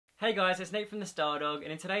Hey guys, it's Nate from Thestyledogg,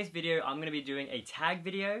 and in today's video I'm going to be doing a tag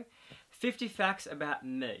video, 50 facts about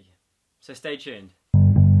me. So stay tuned.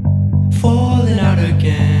 Falling out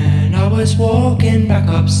again, I was walking back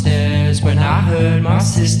upstairs when I heard my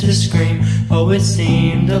sister scream. Oh, it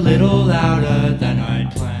seemed a little louder than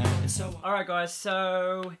I'd planned. Alright guys,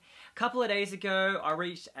 so a couple of days ago I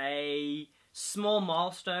reached a small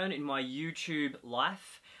milestone in my YouTube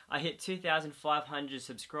life. I hit 2,500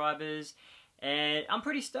 subscribers. And I'm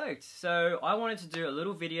pretty stoked, so I wanted to do a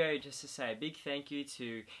little video just to say a big thank you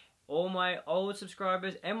to all my old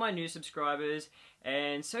subscribers and my new subscribers,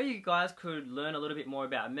 and so you guys could learn a little bit more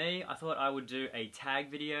about me, I thought I would do a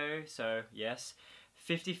tag video. So yes,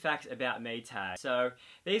 50 facts about me tag. So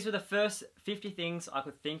these were the first 50 things I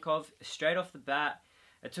could think of straight off the bat.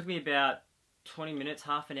 It took me about 20 minutes,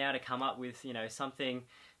 half an hour to come up with, you know, something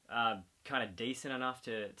kind of decent enough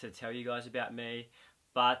to tell you guys about me,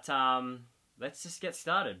 but let's just get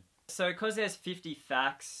started. So because there's 50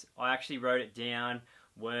 facts, I actually wrote it down,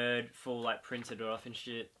 word full, like printed it off and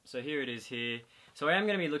shit. So here it is here. So I am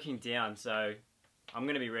going to be looking down, so I'm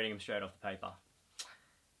going to be reading them straight off the paper.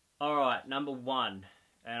 Alright, number one.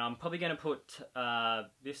 And I'm probably going to put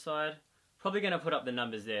this side, probably going to put up the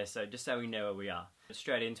numbers there, so just so we know where we are.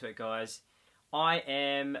 Straight into it, guys. I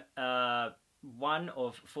am one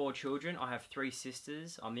of 4 children. I have 3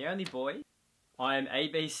 sisters. I'm the only boy. I am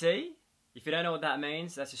ABC. If you don't know what that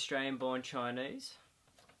means, that's Australian born Chinese.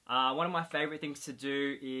 One of my favourite things to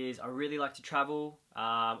do is I really like to travel.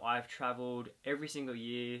 I've travelled every single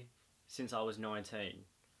year since I was 19.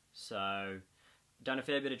 So, done a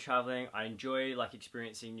fair bit of travelling. I enjoy like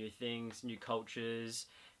experiencing new things, new cultures.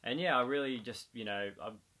 And yeah, I really just, you know,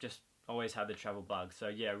 I've just always had the travel bug. So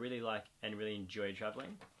yeah, I really like and really enjoy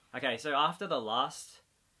travelling. Okay, so after the last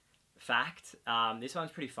fact, this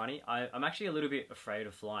one's pretty funny. I'm actually a little bit afraid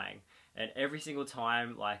of flying. And every single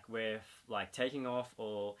time, like we're like taking off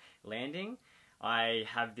or landing, I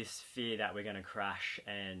have this fear that we're gonna crash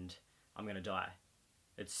and I'm gonna die.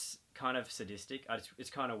 It's kind of sadistic. It's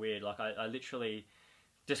kind of weird. Like I literally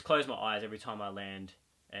just close my eyes every time I land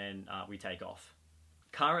and we take off.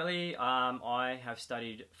 Currently, I have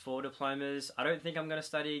studied 4 diplomas. I don't think I'm gonna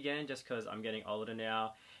study again just because I'm getting older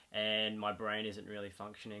now and my brain isn't really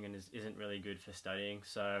functioning and isn't really good for studying.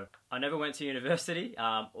 So I never went to university.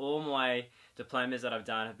 All my diplomas that I've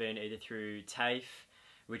done have been either through TAFE,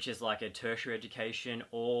 which is like a tertiary education,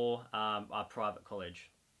 or a private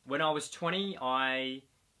college. When I was 20, I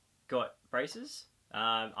got braces.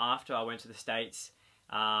 After I went to the States,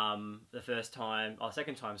 second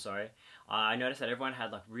time, sorry, I noticed that everyone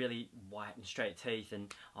had like really white and straight teeth,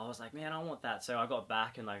 and I was like, man, I want that. So I got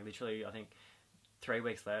back and like literally, I think 3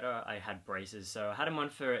 weeks later, I had braces. So I had them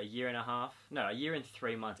on for a year and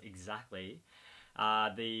 3 months exactly.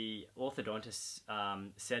 The orthodontist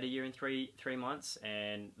said a year and three months,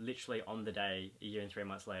 and literally on the day, a year and 3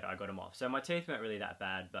 months later, I got them off. So my teeth weren't really that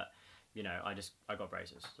bad, but you know, I got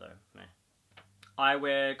braces. So meh. I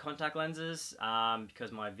wear contact lenses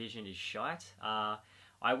because my vision is shite. I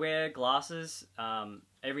wear glasses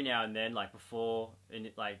every now and then, like before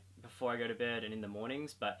I go to bed and in the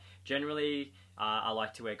mornings. But generally, I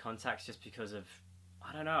like to wear contacts just because of,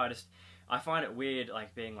 I don't know. I find it weird,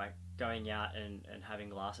 like being like going out and having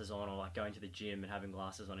glasses on, or like going to the gym and having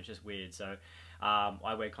glasses on. It's just weird. So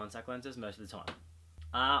I wear contact lenses most of the time.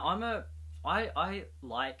 I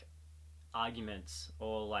like arguments,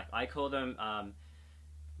 or like I call them.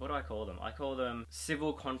 What do I call them? I call them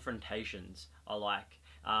civil confrontations.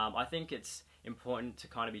 I think it's important to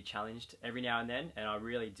kind of be challenged every now and then, and I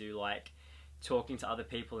really do like talking to other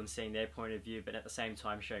people and seeing their point of view, but at the same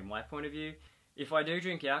time sharing my point of view. If I do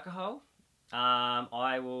drink alcohol,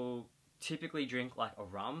 I will typically drink like a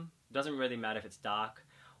rum. It doesn't really matter if it's dark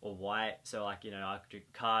or white. So like, you know, I could drink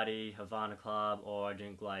Cardi, Havana Club, or I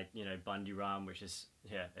drink like, you know, Bundy rum, which is,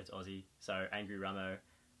 yeah, it's Aussie. So Angry Rummo.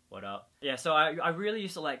 What up? Yeah, so I really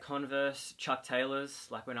used to like Converse Chuck Taylors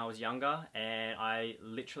like when I was younger, and I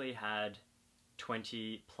literally had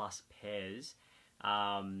 20 plus pairs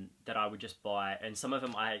that I would just buy, and some of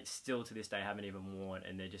them I still to this day haven't even worn,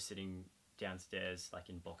 and they're just sitting downstairs like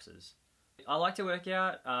in boxes. I like to work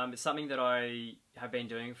out. It's something that I have been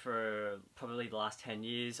doing for probably the last 10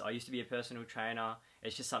 years. I used to be a personal trainer.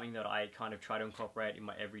 It's just something that I kind of try to incorporate in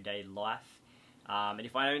my everyday life. And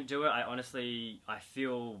if I don't do it, I don't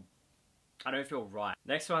feel right.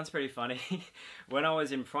 Next one's pretty funny. When I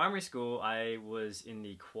was in primary school, I was in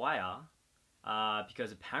the choir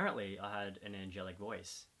because apparently I had an angelic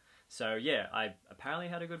voice. So yeah, I apparently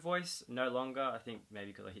had a good voice. No longer. I think maybe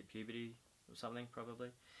because I hit puberty or something, probably.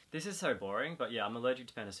 This is so boring, but yeah, I'm allergic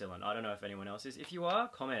to penicillin. I don't know if anyone else is. If you are,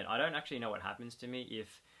 comment. I don't actually know what happens to me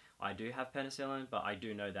if I do have penicillin, but I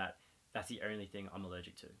do know that that's the only thing I'm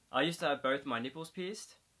allergic to. I used to have both my nipples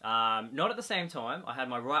pierced. Not at the same time. I had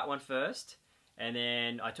my right one first, and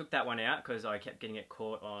then I took that one out because I kept getting it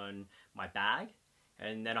caught on my bag.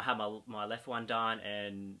 And then I had my left one done,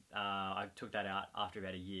 and I took that out after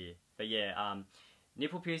about a year. But yeah,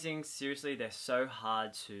 nipple piercings, seriously, they're so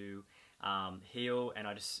hard to heal, and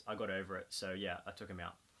I got over it. So yeah, I took them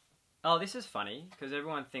out. Oh, this is funny, because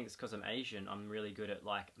everyone thinks because I'm Asian, I'm really good at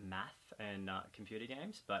like math and computer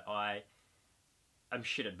games, but I'm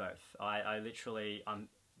shit at both. I'm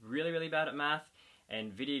really, really bad at math,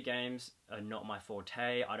 and video games are not my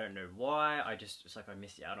forte. I don't know why. It's like I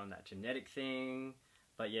missed out on that genetic thing.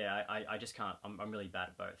 But yeah, I just can't. I'm really bad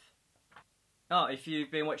at both. Oh, if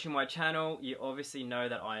you've been watching my channel, you obviously know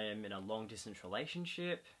that I am in a long-distance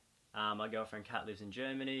relationship. My girlfriend Kat lives in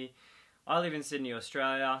Germany. I live in Sydney,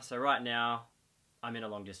 Australia, so right now I'm in a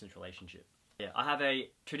long-distance relationship. Yeah, I have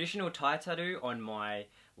a traditional Thai tattoo on my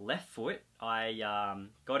left foot. I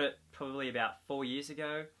got it probably about 4 years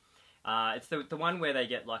ago. It's the one where they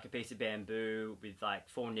get like a piece of bamboo with like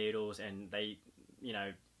 4 needles, and they, you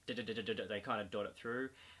know, they kind of dot it through.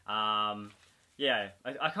 Yeah,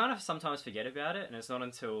 I kind of sometimes forget about it, and it's not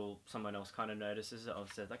until someone else kind of notices it, I'll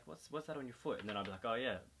say like, what's that on your foot? And then I'll be like, oh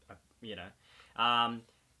yeah, you know.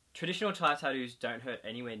 Traditional Thai tattoos don't hurt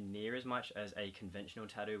anywhere near as much as a conventional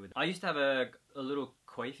tattoo. I used to have a little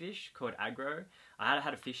koi fish called Agro. I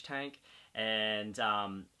had a fish tank, and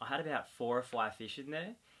I had about 4 or 5 fish in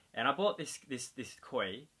there. And I bought this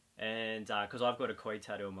koi, and because I've got a koi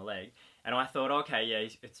tattoo on my leg, and I thought, okay, yeah,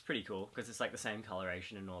 it's pretty cool because it's like the same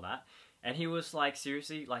coloration and all that. And he was like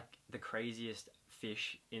seriously like the craziest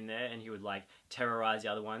fish in there, and he would like terrorize the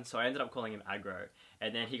other one. So I ended up calling him Agro,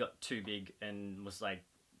 and then he got too big and was like,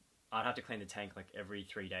 I'd have to clean the tank like every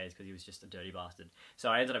 3 days because he was just a dirty bastard. So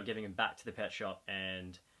I ended up giving him back to the pet shop,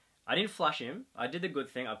 and I didn't flush him. I did the good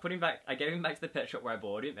thing. I gave him back to the pet shop where I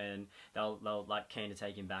bought him, and they'll like keen to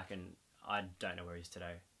take him back, and I don't know where he is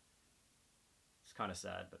today. It's kind of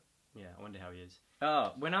sad, but yeah, I wonder how he is.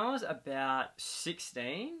 Oh, when I was about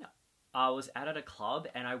 16, I was out at a club,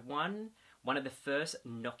 and I won one of the first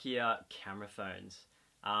Nokia camera phones.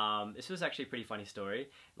 This was actually a pretty funny story.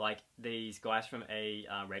 Like, these guys from a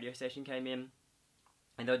radio station came in,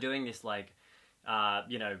 and they were doing this like,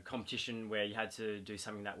 you know, competition where you had to do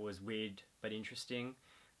something that was weird but interesting.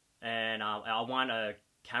 And I won a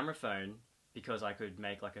camera phone because I could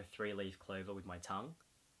make like a 3-leaf clover with my tongue.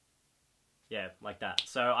 Yeah, like that.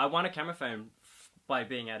 So I won a camera phone by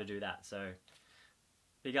being able to do that. So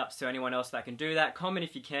big ups to anyone else that can do that. Comment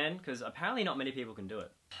if you can, because apparently not many people can do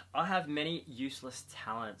it. I have many useless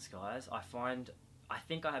talents, guys. I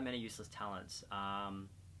think I have many useless talents. And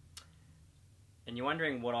you're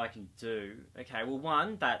wondering what I can do. Okay, well,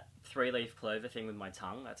 one, that 3-leaf clover thing with my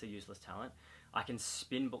tongue, that's a useless talent. I can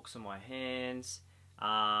spin books on my hands,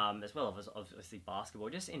 as well as obviously basketball.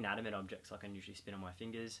 Just inanimate objects I can usually spin on my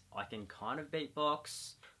fingers. I can kind of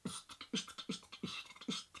beatbox.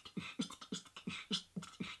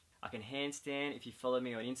 I can handstand if you follow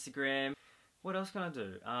me on Instagram. What else can I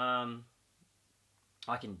do?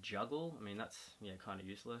 I can juggle. I mean, that's, yeah, kind of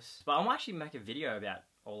useless. But I might actually make a video about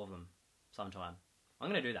all of them sometime. I'm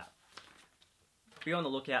going to do that. Be on the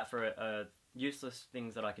lookout for a useless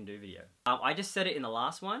things that I can do video. I just said it in the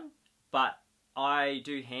last one, but I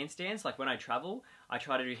do handstands. Like when I travel, I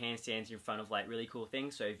try to do handstands in front of like really cool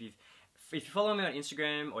things. So if you follow me on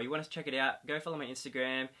Instagram or you want to check it out, go follow my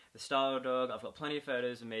Instagram, Thestyledogg. I've got plenty of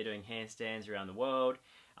photos of me doing handstands around the world.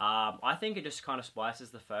 I think it just kind of spices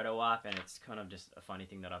the photo up, and it's kind of just a funny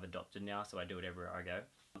thing that I've adopted now, so I do it everywhere I go.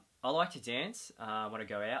 I like to dance when I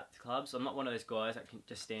go out to clubs. I'm not one of those guys that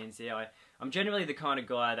just stands there. I'm generally the kind of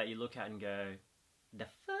guy that you look at and go, the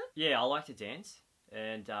fuck? Yeah, I like to dance,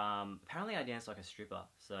 and apparently I dance like a stripper,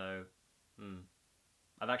 so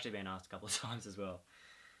I've actually been asked a couple of times as well,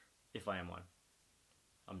 if I am one.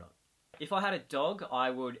 I'm not. If I had a dog, I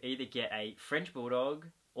would either get a French Bulldog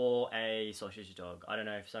or a sausage dog. I don't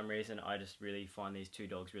know, for some reason I just really find these 2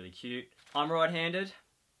 dogs really cute. I'm right-handed,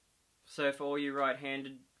 so for all you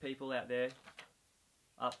right-handed people out there,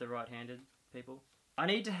 up the right-handed people, I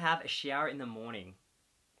need to have a shower in the morning.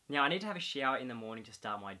 Now, I need to have a shower in the morning to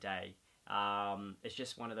start my day. It's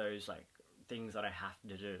just one of those like things that I have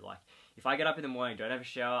to do. Like, if I get up in the morning, don't have a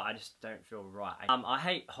shower, I just don't feel right. I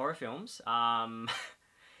hate horror films.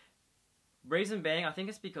 Reason being, I think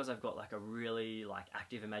it's because I've got like a really like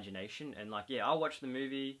active imagination, and like, yeah, I'll watch the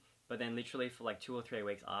movie, but then literally for like 2 or 3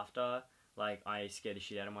 weeks after, like, I scare the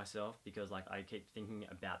shit out of myself because like I keep thinking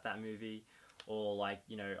about that movie, or like,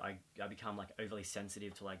 you know, I become like overly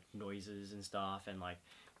sensitive to like noises and stuff, and like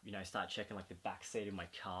you know, start checking like the back seat of my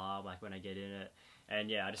car, like when I get in it. And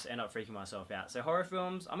yeah, I just end up freaking myself out. So horror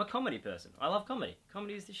films, I'm a comedy person. I love comedy.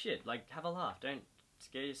 Comedy is the shit. Like, have a laugh. Don't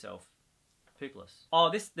scare yourself. Poopless.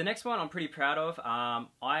 Oh, the next one I'm pretty proud of.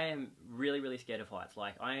 I am really scared of heights.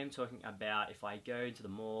 Like, I am talking about if I go to the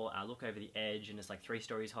mall, I look over the edge and it's like 3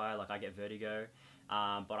 stories high, like I get vertigo.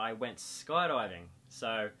 But I went skydiving.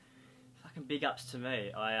 So, fucking big ups to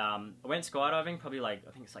me. I went skydiving probably like,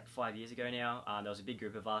 I think it's like 5 years ago now. There was a big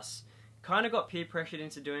group of us. Kind of got peer pressured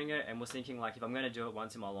into doing it and was thinking like, if I'm going to do it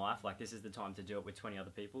once in my life, like this is the time to do it with 20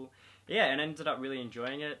 other people. Yeah, and ended up really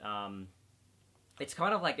enjoying it. It's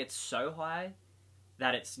kind of like it's so high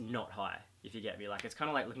that it's not high, if you get me. Like, it's kind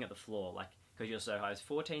of like looking at the floor, like, because you're so high. It's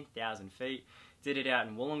 14,000 feet. Did it out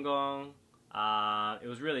in Wollongong. It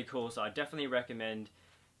was really cool, so I definitely recommend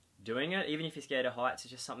doing it. Even if you're scared of heights,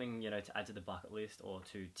 it's just something, you know, to add to the bucket list, or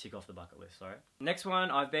to tick off the bucket list, sorry. Next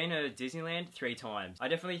one, I've been to Disneyland 3 times. I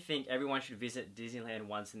definitely think everyone should visit Disneyland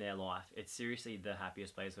once in their life. It's seriously the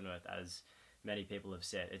happiest place on earth, as many people have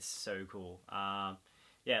said. It's so cool.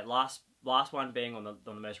 Yeah, last one being on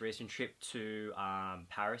the most recent trip to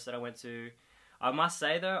Paris that I went to. I must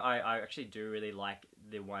say though, I actually do really like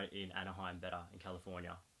the one in Anaheim better, in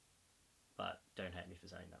California. But don't hate me for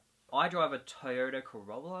saying that. I drive a Toyota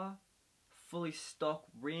Corolla, fully stock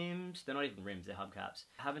rims. They're not even rims, they're hubcaps.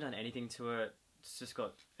 I haven't done anything to it. It's just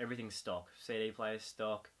got everything stock. CD player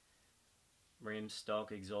stock, rims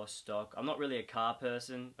stock, exhaust stock. I'm not really a car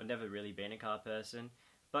person. I've never really been a car person.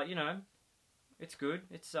 But, you know, it's good.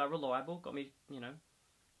 It's reliable. Got me, you know,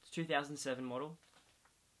 it's 2007 model.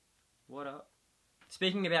 What up?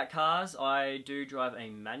 Speaking about cars, I do drive a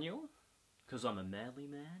manual because I'm a manly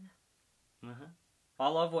man. I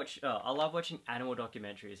love watching animal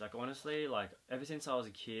documentaries. Like, honestly, like ever since I was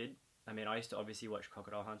a kid. I mean, I used to obviously watch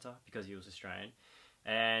Crocodile Hunter because he was Australian.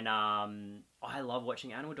 And I love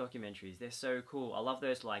watching animal documentaries. They're so cool. I love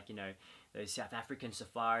those, like, you know, those South African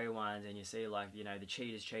safari ones, and you see, like, you know, the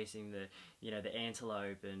cheetahs chasing the, you know, the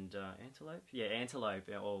antelope and antelope? Yeah, antelope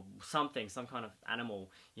or something, some kind of animal.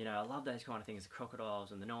 You know, I love those kind of things, the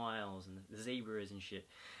crocodiles and the Niles and the zebras and shit.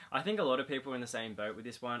 I think a lot of people are in the same boat with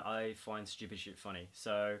this one. I find stupid shit funny.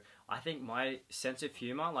 So I think my sense of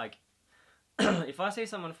humor, like, if I see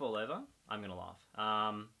someone fall over, I'm gonna laugh.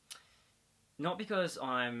 Not because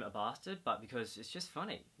I'm a bastard, but because it's just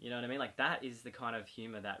funny. You know what I mean? Like, that is the kind of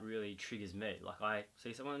humour that really triggers me. Like, I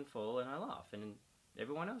see someone fall and I laugh, and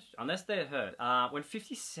everyone else, unless they're hurt. When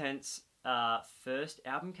 50 Cent's first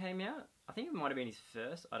album came out, I think it might have been his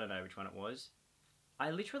first, I don't know which one it was.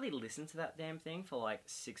 I literally listened to that damn thing for like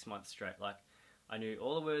 6 months straight. Like, I knew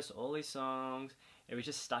all the words to all these songs. It was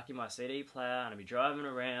just stuck in my CD player, and I'd be driving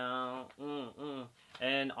around.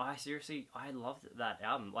 And I loved that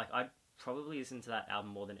album. Like, I probably listen to that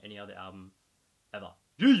album more than any other album ever.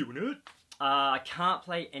 Yeah, you nerd! I can't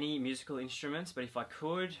play any musical instruments, but if I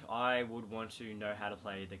could, I would want to know how to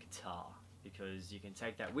play the guitar. Because you can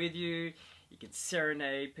take that with you, you can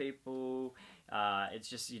serenade people. It's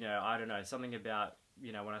just, you know, I don't know, something about,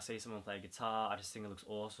 you know, when I see someone play guitar, I just think it looks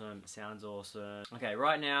awesome, it sounds awesome. Okay,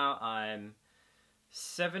 right now I'm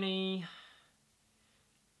 75.5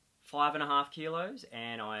 kilos,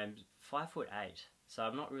 and I'm 5'8". So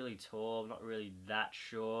I'm not really tall, I'm not really that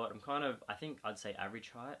short. I'm kind of, I think I'd say average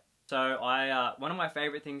height. So one of my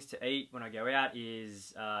favourite things to eat when I go out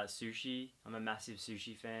is sushi. I'm a massive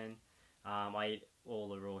sushi fan. I eat all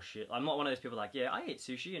the raw shit. I'm not one of those people like, yeah, I eat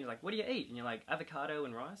sushi, and you're like, what do you eat? And you're like, avocado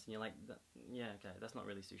and rice, and you're like, yeah, okay, that's not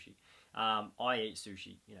really sushi. I eat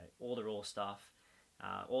sushi, you know, all the raw stuff,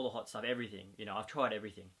 all the hot stuff, everything. You know, I've tried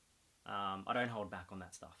everything. I don't hold back on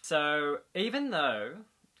that stuff. So even though,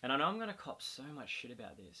 and I know I'm going to cop so much shit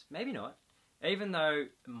about this, maybe not, even though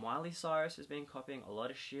Miley Cyrus has been copying a lot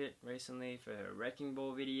of shit recently for her Wrecking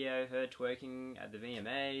Ball video, her twerking at the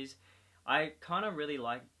VMAs, I kind of really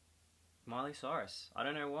like Miley Cyrus. I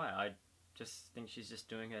don't know why, I just think she's just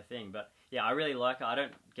doing her thing. But yeah, I really like her. I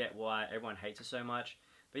don't get why everyone hates her so much.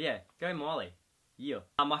 But yeah, go Miley. Yeah.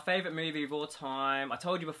 My favourite movie of all time, I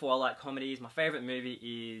told you before I like comedies, my favourite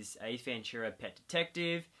movie is Ace Ventura, Pet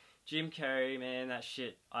Detective. Jim Carrey, man, that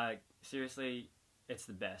shit, seriously, it's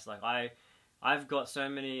the best. Like, I've got so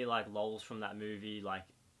many, like, lols from that movie, like,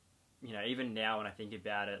 you know, even now when I think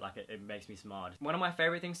about it, like, it makes me smile. One of my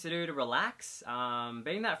favourite things to do to relax,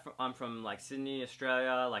 being that I'm from, like, Sydney,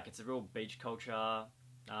 Australia, like, it's a real beach culture.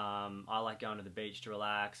 I like going to the beach to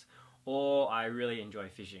relax, or I really enjoy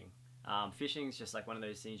fishing. Fishing's just, like, one of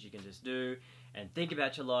those things you can just do and think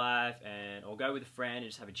about your life, or go with a friend and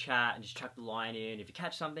just have a chat and just chuck the line in. If you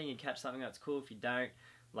catch something, you catch something, that's cool. If you don't,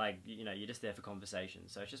 like, you know, you're just there for conversation.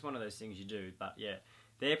 So it's just one of those things you do. But yeah,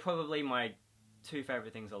 they're probably my two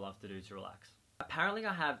favorite things I love to do to relax. Apparently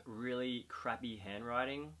I have really crappy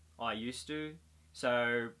handwriting. I used to.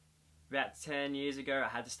 So about 10 years ago I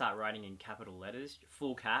had to start writing in capital letters,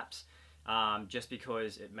 full caps, just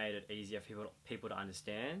because it made it easier for people to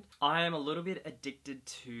understand. I am a little bit addicted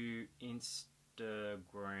to Instagram.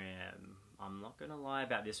 I'm not gonna lie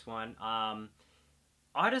about this one.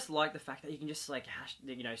 I just like the fact that you can just like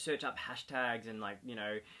search up hashtags and like, you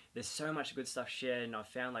know, there's so much good stuff shared, and I've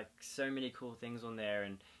found like so many cool things on there,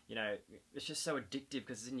 and you know, it's just so addictive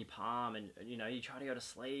because it's in your palm, and you know, you try to go to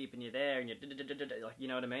sleep and you're there and you're like, you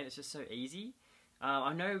know what I mean? It's just so easy.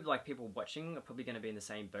 I know like people watching are probably going to be in the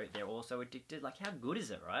same boat. They're also addicted. Like, how good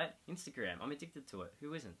is it, right? Instagram, I'm addicted to it.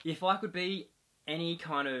 Who isn't? If I could be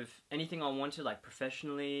anything I wanted, like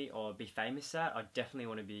professionally or be famous at, I definitely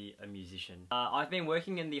want to be a musician. I've been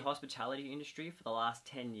working in the hospitality industry for the last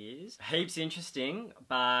 10 years. Heaps interesting,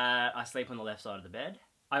 but I sleep on the left side of the bed.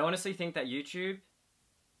 I honestly think that YouTube,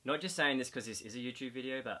 not just saying this because this is a YouTube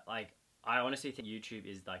video, but like, I honestly think YouTube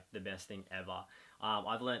is like the best thing ever.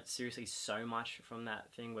 I've learnt seriously so much from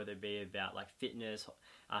that thing, whether it be about like fitness,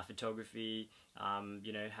 photography,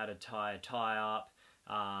 you know, how to tie a tie up,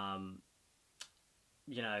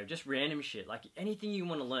 you know, just random shit. Like anything you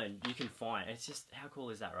want to learn, you can find. It's just, how cool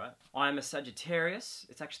is that, right? I'm a Sagittarius.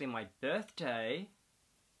 It's actually my birthday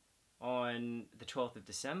on the 12th of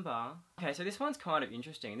December. Okay, so this one's kind of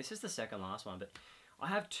interesting. This is the second last one, but I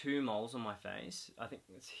have 2 moles on my face. I think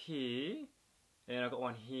it's here, and I've got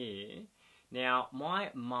one here. Now, my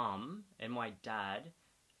mum and my dad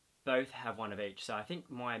both have one of each. So I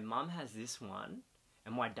think my mum has this one,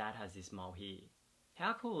 and my dad has this mole here.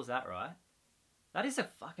 How cool is that, right? That is a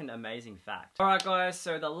fucking amazing fact. Alright guys,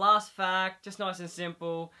 so the last fact, just nice and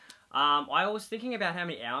simple. I was thinking about how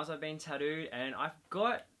many hours I've been tattooed, and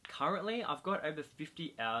currently I've got over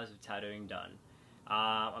 50 hours of tattooing done.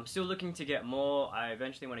 I'm still looking to get more. I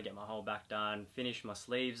eventually want to get my whole back done, finish my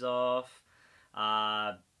sleeves off.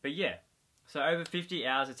 But yeah, so over 50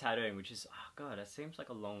 hours of tattooing, which is, oh god, that seems like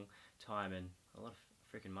a long time and a lot of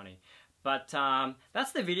freaking money. But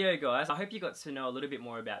that's the video, guys. I hope you got to know a little bit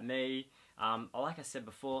more about me. Like I said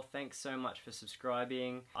before, thanks so much for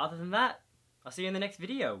subscribing. Other than that, I'll see you in the next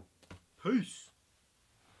video. Peace.